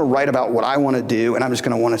I'm just going to write about what I want to do, and I'm just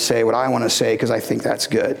going to want to say what I want to say because I think that's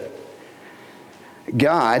good.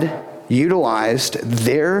 God utilized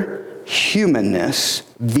their humanness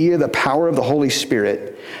via the power of the Holy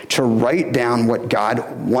Spirit to write down what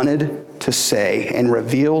God wanted to say and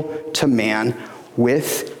reveal to man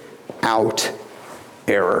without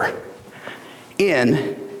error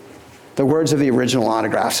in the words of the original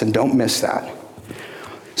autographs, and don't miss that.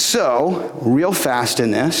 So, real fast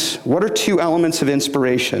in this, what are two elements of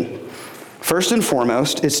inspiration? First and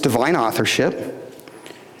foremost, it's divine authorship.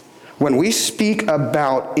 When we speak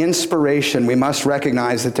about inspiration, we must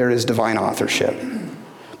recognize that there is divine authorship.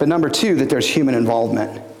 But number two, that there's human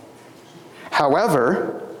involvement.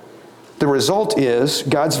 However, the result is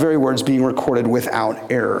God's very words being recorded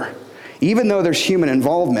without error. Even though there's human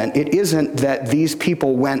involvement, it isn't that these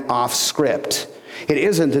people went off script. It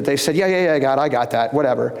isn't that they said, yeah, God, I got that,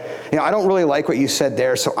 whatever. I don't really like what you said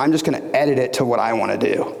there, so I'm just going to edit it to what I want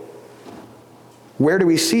to do. Where do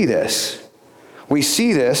we see this? We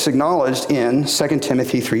see this acknowledged in 2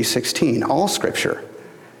 Timothy 3:16. All Scripture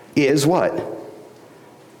is what?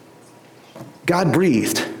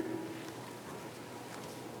 God-breathed.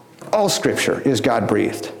 All Scripture is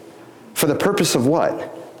God-breathed. For the purpose of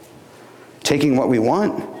what? Taking what we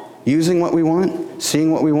want, using what we want,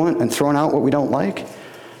 seeing what we want, and throwing out what we don't like?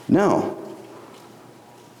 No.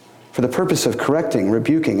 For the purpose of correcting,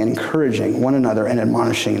 rebuking, and encouraging one another and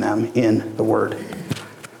admonishing them in the Word.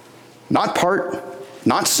 Not part,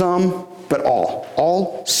 not some, but all.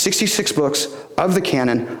 All 66 books of the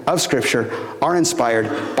canon of Scripture are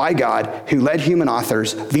inspired by God, who led human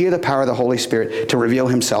authors via the power of the Holy Spirit to reveal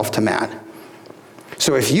himself to man.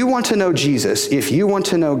 So if you want to know Jesus, if you want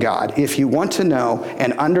to know God, if you want to know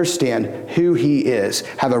and understand who he is,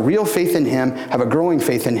 have a real faith in him, have a growing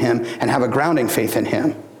faith in him, and have a grounding faith in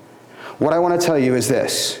him, what I want to tell you is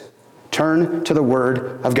this: turn to the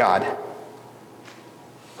Word of God.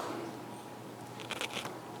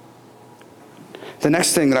 The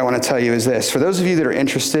next thing that I want to tell you is this. For those of you that are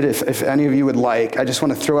interested, if any of you would like, I just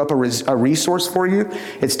want to throw up a resource for you.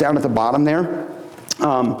 It's down at the bottom there.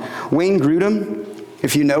 Wayne Grudem,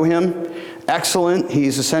 if you know him, excellent.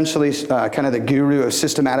 He's essentially kind of the guru of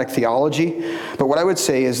systematic theology. But what I would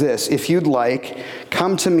say is this: if you'd like,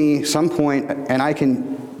 come to me some point and I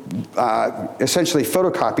can essentially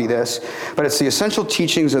photocopy this, but it's the essential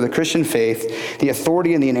teachings of the Christian faith, the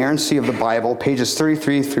authority and the inerrancy of the Bible, pages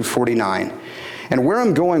 33 through 49. And where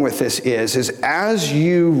I'm going with this is as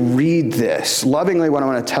you read this, lovingly what I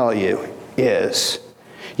want to tell you is,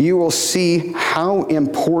 you will see how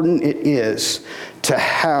important it is to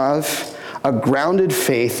have a grounded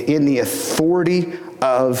faith in the authority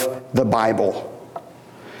of the Bible.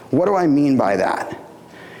 What do I mean by that?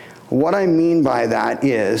 What I mean by that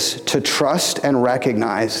is to trust and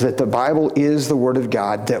recognize that the Bible is the Word of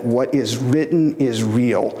God, that what is written is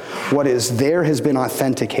real. What is there has been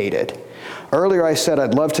authenticated. Earlier I said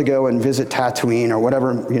I'd love to go and visit Tatooine or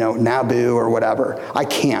whatever, Naboo or whatever. I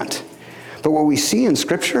can't. But what we see in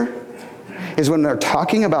Scripture is when they're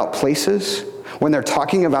talking about places, when they're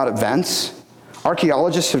talking about events,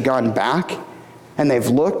 archaeologists have gone back and they've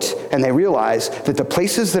looked and they realize that the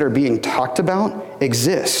places that are being talked about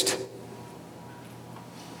exist.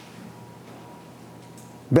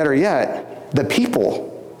 Better yet, the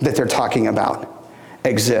people that they're talking about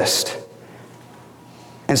exist.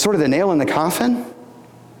 And sort of the nail in the coffin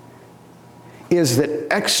is that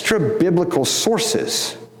extra biblical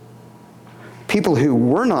sources, people who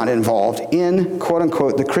were not involved in, quote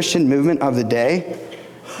unquote, the Christian movement of the day,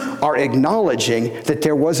 are acknowledging that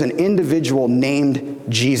there was an individual named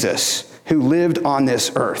Jesus who lived on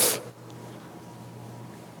this earth.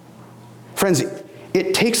 Friends,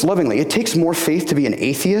 it takes more faith to be an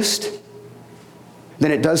atheist than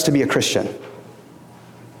it does to be a Christian.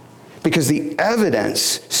 Because the evidence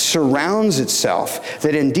surrounds itself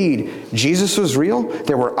that indeed Jesus was real,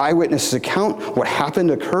 there were eyewitnesses account, what happened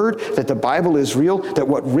occurred, that the Bible is real, that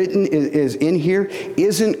what written is in here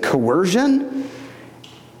isn't coercion,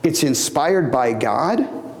 it's inspired by God.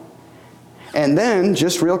 And then,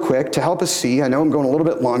 just real quick, to help us see, I know I'm going a little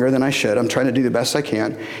bit longer than I should, I'm trying to do the best I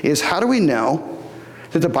can, is how do we know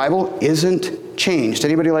that the Bible isn't changed?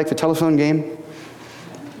 Anybody like the telephone game?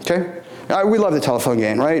 Okay. We love the telephone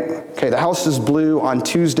game, right? Okay, the house is blue on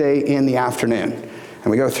Tuesday in the afternoon. And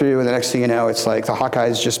we go through, and the next thing you know, it's like the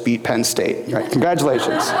Hawkeyes just beat Penn State. Right?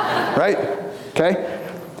 Congratulations, right? Okay?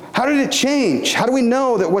 How did it change? How do we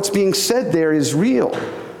know that what's being said there is real?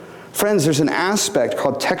 Friends, there's an aspect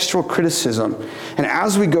called textual criticism. And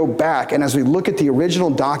as we go back and as we look at the original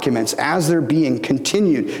documents, as they're being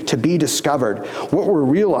continued to be discovered, what we're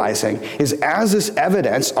realizing is as this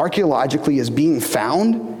evidence archaeologically is being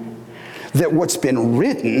found, that what's been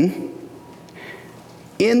written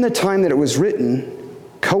in the time that it was written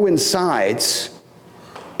coincides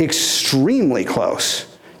extremely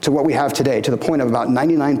close to what we have today, to the point of about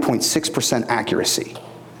 99.6% accuracy.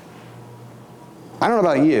 I don't know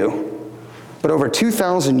about you, but over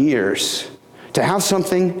 2,000 years, to have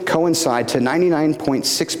something coincide to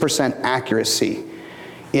 99.6% accuracy,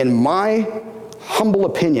 in my humble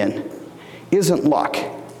opinion, isn't luck.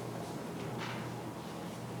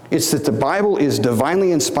 It's that the Bible is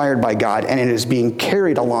divinely inspired by God and it is being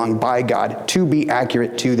carried along by God to be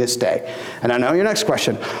accurate to this day. And I know your next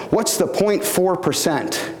question, what's the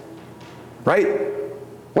 0.4%? Right?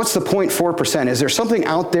 What's the 0.4%? Is there something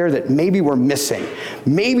out there that maybe we're missing?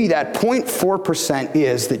 Maybe that 0.4%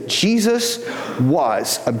 is that Jesus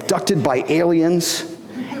was abducted by aliens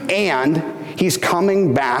and he's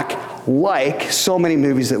coming back like so many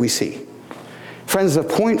movies that we see. Friends, the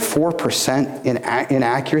 0.4% in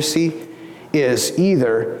inaccuracy is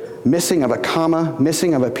either missing of a comma,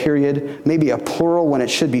 missing of a period, maybe a plural when it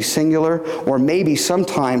should be singular, or maybe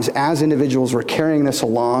sometimes as individuals were carrying this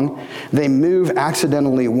along, they move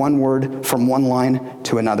accidentally one word from one line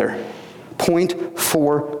to another.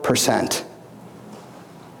 0.4%.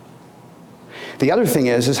 The other thing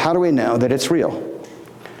is how do we know that it's real?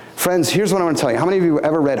 Friends, here's what I want to tell you. How many of you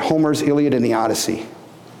ever read Homer's Iliad and the Odyssey?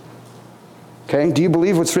 Okay, do you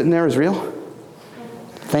believe what's written there is real?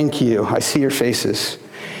 Thank you. I see your faces.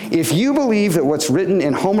 If you believe that what's written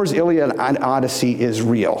in Homer's Iliad and Odyssey is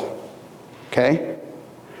real, okay,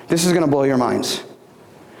 this is going to blow your minds.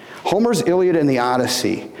 Homer's Iliad and the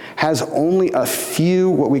Odyssey has only a few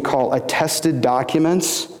what we call attested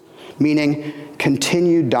documents, meaning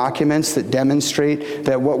continued documents that demonstrate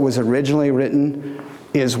that what was originally written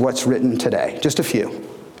is what's written today. Just a few.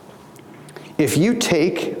 If you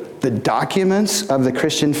take the documents of the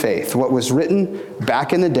Christian faith, what was written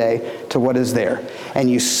back in the day to what is there, and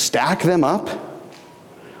you stack them up,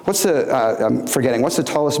 what's the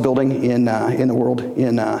tallest building in the world?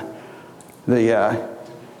 The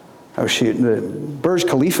Burj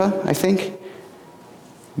Khalifa, I think.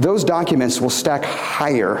 Those documents will stack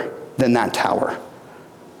higher than that tower.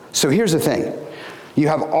 So here's the thing. You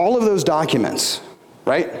have all of those documents,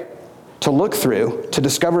 right? to look through to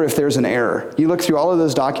discover if there's an error. You look through all of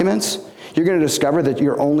those documents, you're going to discover that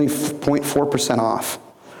you're only 0.4% off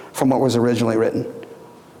from what was originally written.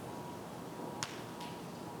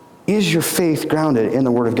 Is your faith grounded in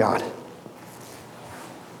the Word of God?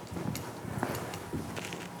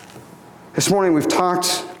 This morning we've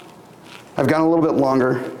talked, I've gone a little bit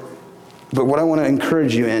longer, but what I want to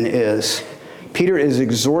encourage you in is Peter is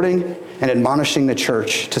exhorting and admonishing the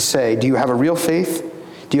church to say, do you have a real faith?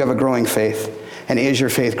 Do you have a growing faith? And is your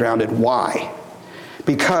faith grounded? Why?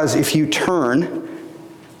 Because if you turn,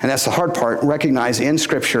 and that's the hard part, recognize in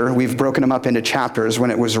Scripture, we've broken them up into chapters. When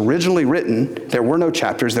it was originally written, there were no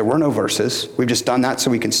chapters, there were no verses. We've just done that so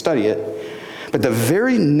we can study it. But the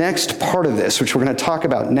very next part of this, which we're going to talk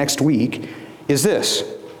about next week, is this.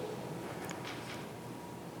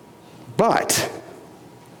 But,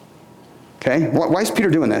 okay, why is Peter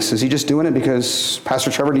doing this? Is he just doing it because Pastor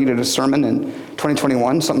Trevor needed a sermon in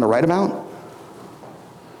 2021, something to write about?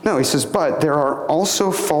 No, he says, but there are also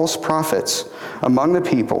false prophets among the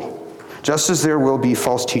people, just as there will be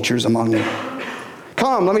false teachers among you.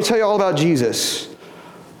 Come, let me tell you all about Jesus.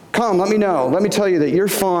 Come, let me know. Let me tell you that you're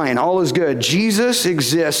fine. All is good. Jesus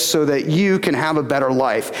exists so that you can have a better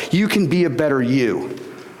life. You can be a better you.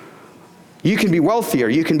 You can be wealthier.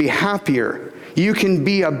 You can be happier. You can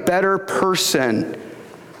be a better person.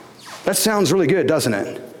 That sounds really good, doesn't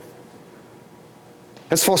it?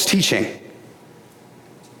 That's false teaching.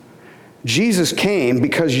 Jesus came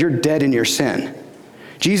because you're dead in your sin.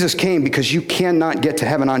 Jesus came because you cannot get to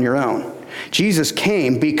heaven on your own. Jesus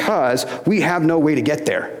came because we have no way to get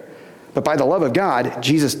there. But by the love of God,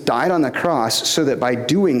 Jesus died on the cross so that by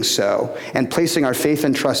doing so and placing our faith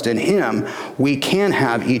and trust in Him, we can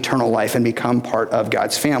have eternal life and become part of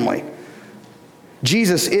God's family.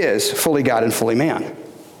 Jesus is fully God and fully man.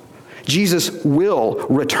 Jesus will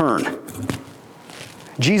return.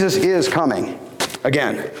 Jesus is coming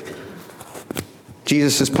again.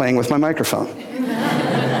 Jesus is playing with my microphone.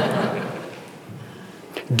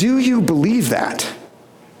 Do you believe that?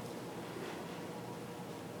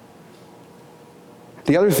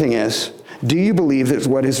 The other thing is, do you believe that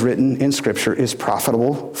what is written in Scripture is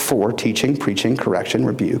profitable for teaching, preaching, correction,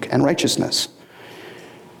 rebuke, and righteousness?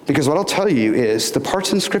 Because what I'll tell you is the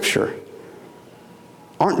parts in Scripture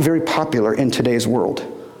aren't very popular in today's world.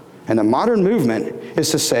 And the modern movement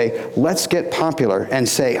is to say, let's get popular and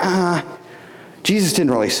say, Jesus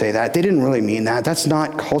didn't really say that. They didn't really mean that. That's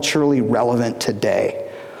not culturally relevant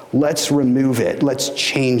today. Let's remove it. Let's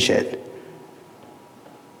change it.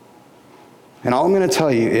 And all I'm going to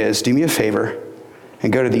tell you is, do me a favor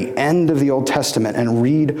and go to the end of the Old Testament and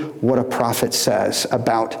read what a prophet says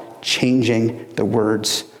about changing the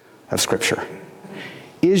words of Scripture.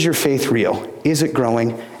 Is your faith real? Is it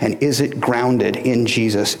growing? And is it grounded in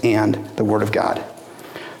Jesus and the Word of God?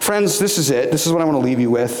 Friends, this is it. This is what I want to leave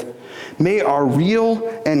you with. May our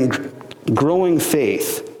real and growing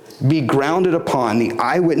faith be grounded upon the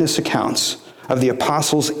eyewitness accounts of the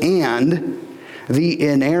apostles and the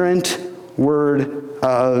inerrant Word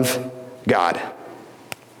of God.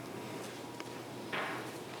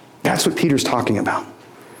 That's what Peter's talking about.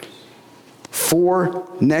 For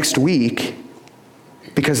next week,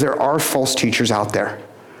 because there are false teachers out there.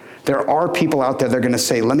 There are people out there that are going to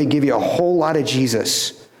say, let me give you a whole lot of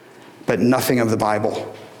Jesus, but nothing of the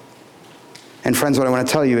Bible. And friends, what I want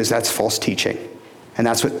to tell you is that's false teaching. And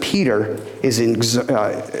that's what Peter is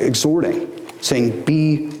exhorting, saying,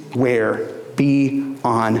 beware, be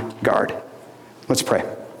on guard. Let's pray.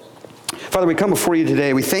 Father, we come before you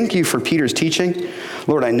today. We thank you for Peter's teaching.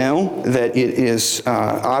 Lord, I know that it is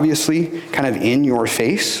obviously kind of in your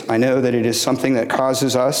face. I know that it is something that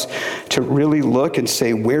causes us to really look and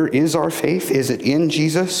say, where is our faith? Is it in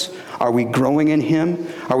Jesus? Are we growing in Him?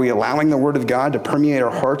 Are we allowing the Word of God to permeate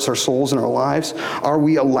our hearts, our souls, and our lives? Are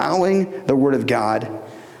we allowing the Word of God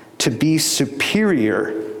to be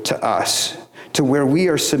superior to us, to where we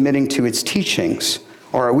are submitting to its teachings?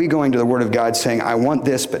 Or are we going to the Word of God saying, I want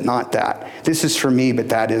this, but not that. This is for me, but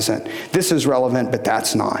that isn't. This is relevant, but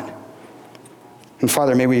that's not. And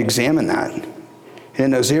Father, may we examine that. And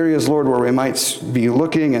in those areas, Lord, where we might be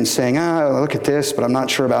looking and saying, look at this, but I'm not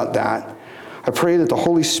sure about that. I pray that the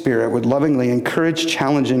Holy Spirit would lovingly encourage,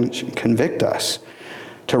 challenge, and convict us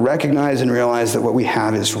to recognize and realize that what we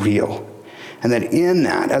have is real. And that in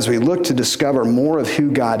that, as we look to discover more of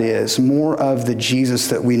who God is, more of the Jesus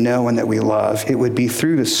that we know and that we love, it would be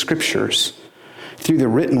through the Scriptures, through the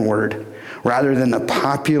written Word, rather than the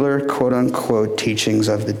popular, quote-unquote, teachings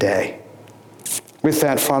of the day. With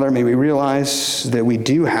that, Father, may we realize that we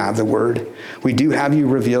do have the Word. We do have you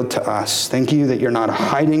revealed to us. Thank you that you're not a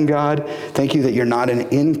hiding God. Thank you that you're not an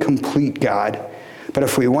incomplete God, But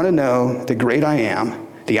if we want to know the great I am,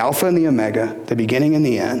 the Alpha and the Omega, the beginning and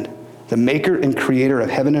the end, the maker and creator of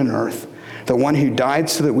heaven and earth, the one who died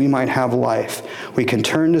so that we might have life, we can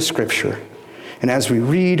turn to Scripture. And as we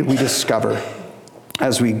read, we discover.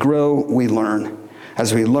 As we grow, we learn.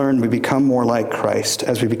 As we learn, we become more like Christ.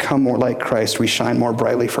 As we become more like Christ, we shine more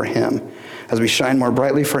brightly for him. As we shine more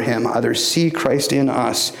brightly for him, others see Christ in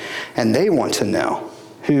us, and they want to know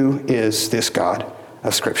who is this God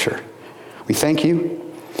of Scripture. We thank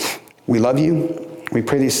you. We love you. We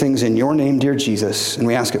pray these things in your name, dear Jesus, and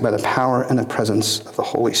we ask it by the power and the presence of the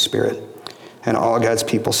Holy Spirit. And all God's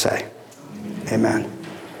people say, amen.